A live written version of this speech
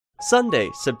Sunday,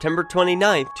 September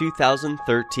 29th,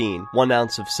 2013. 1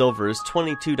 ounce of silver is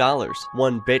 $22.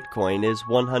 1 Bitcoin is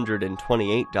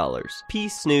 $128.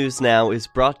 Peace News Now is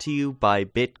brought to you by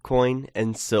Bitcoin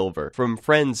and Silver from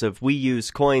friends of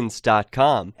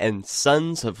WeUseCoins.com and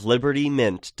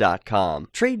SonsOfLibertyMint.com.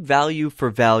 Trade value for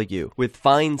value with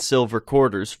fine silver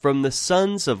quarters from the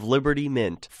Sons of Liberty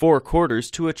Mint. 4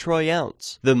 quarters to a troy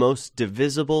ounce. The most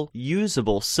divisible,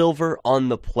 usable silver on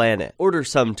the planet. Order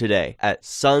some today at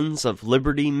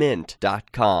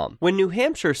SonsOfLibertyMint.com. When New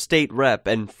Hampshire State Rep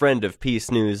and friend of Peace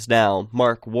News Now,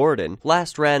 Mark Warden,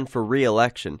 last ran for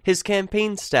re-election, his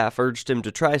campaign staff urged him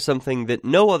to try something that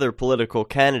no other political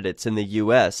candidates in the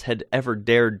U.S. had ever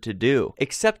dared to do,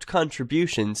 accept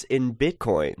contributions in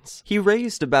bitcoins. He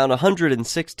raised about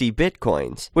 160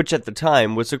 bitcoins, which at the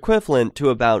time was equivalent to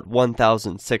about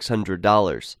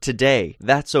 $1,600. Today,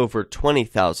 that's over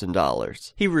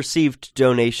 $20,000. He received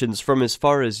donations from as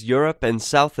far as Europe and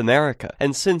South America,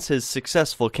 and since his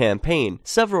successful campaign,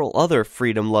 several other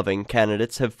freedom-loving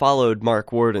candidates have followed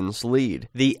Mark Warden's lead.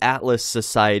 The Atlas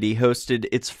Society hosted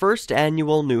its first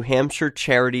annual New Hampshire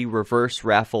charity reverse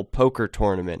raffle poker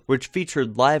tournament, which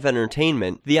featured live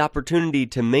entertainment, the opportunity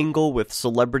to mingle with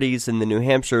celebrities in the New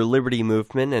Hampshire Liberty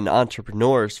Movement and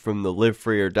entrepreneurs from the Live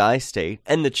Free or Die state,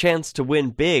 and the chance to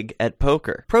win big at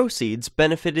poker. Proceeds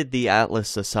benefited the Atlas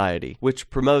Society, which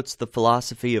promotes the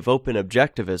philosophy of open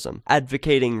objectivism,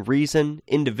 advocating reason,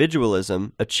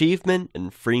 individualism, achievement,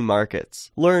 and free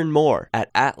markets. Learn more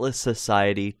at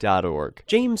atlassociety.org.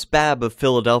 James Babb of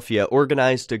Philadelphia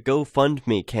organized a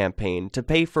GoFundMe campaign to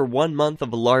pay for 1 month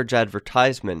of a large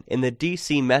advertisement in the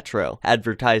D.C. Metro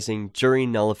advertising jury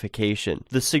nullification.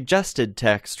 The suggested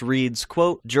text reads,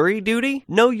 quote, "Jury duty?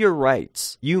 Know your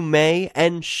rights. You may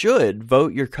and should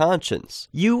vote your conscience.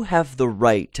 You have the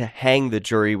right to hang the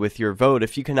jury with your vote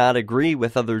if you cannot agree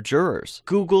with other jurors.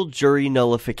 Google jury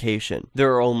nullification.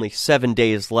 There are only 7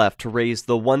 days left to raise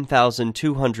the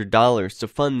 $1,200 to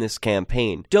fund this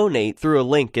campaign. Donate through a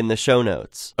link in the show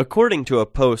notes." According to a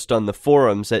post on the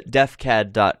forums at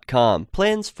defcad.com,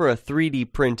 plans for a 3D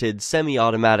printed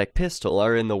semi-automatic pistol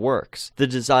are in the works. The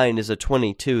design is a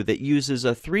 .22 that uses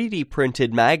a 3D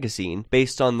printed magazine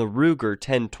based on the Ruger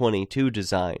 1022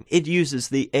 design. It uses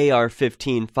the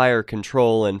AR-15 fire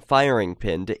control and firing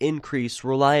pin to increase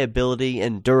reliability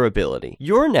and durability.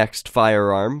 Your next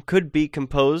firearm could be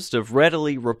composed of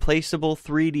readily replaceable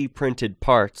 3D printed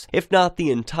parts, if not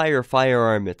the entire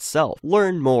firearm itself.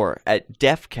 Learn more at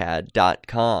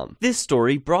defcad.com. This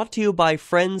story brought to you by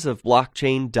friends of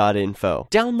blockchain.info.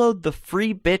 Download the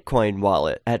free Bitcoin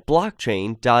wallet at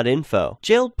blockchain.info.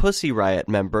 Jailed Pussy Riot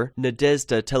member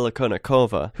Nadezhda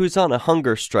Telekonikova, who's on a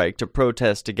hunger strike to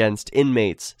protest against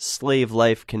inmates' slave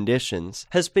life conditions,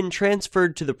 has been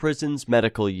transferred to the prison's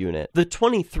medical unit. The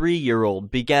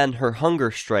 23-year-old began her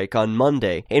hunger strike on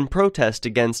Monday in protest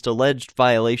against alleged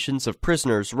violations of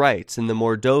prisoners' rights in the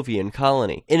Mordovian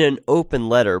colony. In an open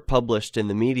letter published in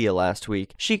the media last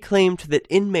week, she claimed that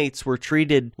inmates were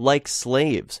treated like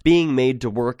slaves, being made to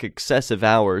work excessive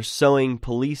hours, sewing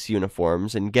police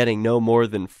uniforms, and getting no more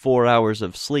than 4 hours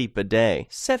of sleep a day.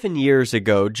 7 years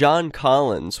ago, John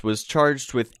Collins was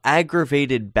charged with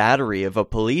aggravated battery of a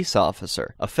police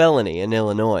officer, a felony in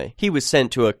Illinois. He was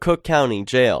sent to a Cook County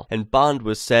jail, and bond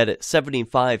was set at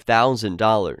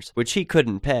 $75,000, which he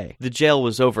couldn't pay. The jail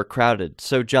was overcrowded,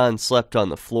 so John slept on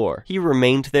the floor. He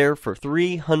remained there for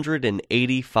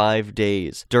 385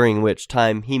 days, during which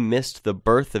time he missed the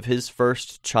birth of his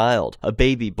first child, a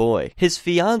baby boy. His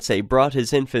fiancée brought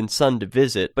his infant son to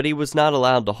visit, but he was not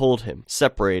allowed to hold him,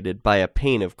 separated by a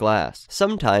pane of glass.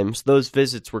 Sometimes those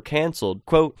visits were canceled,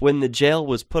 quote, when the jail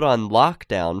was put on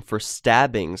lockdown for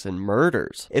stabbings and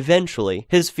murders. Eventually,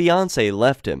 his fiancée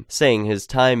left him, saying his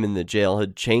time in the jail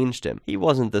had changed him. He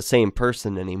wasn't the same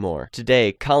person anymore.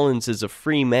 Today, Collins is a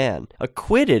free man,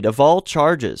 acquitted of all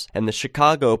charges, and the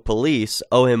Chicago police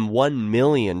owe him $1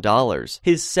 million.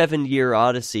 His 7-year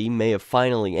odyssey may have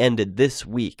finally ended this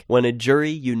week, when a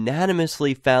jury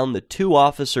unanimously found the 2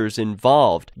 officers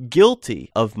involved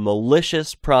guilty of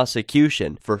malicious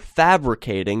prosecution for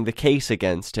fabricating the case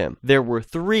against him. There were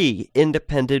 3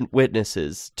 independent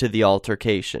witnesses to the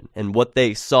altercation, and what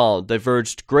they saw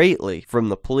diverged greatly from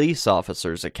the police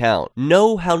officer's account.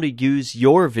 Know how to use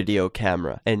your video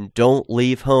camera, and don't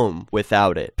leave home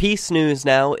without it. Peace News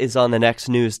Now is on the Next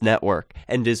News Network,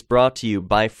 and is brought to you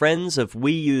by friends of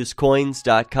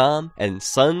WeUseCoins.com and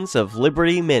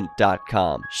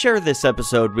SonsOfLibertyMint.com. Share this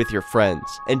episode with your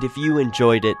friends, and if you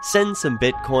enjoyed it, send some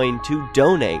Bitcoin to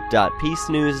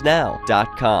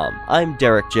donate.peacenewsnow.com. I'm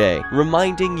Derek J,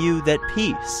 reminding you that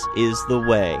peace is the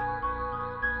way.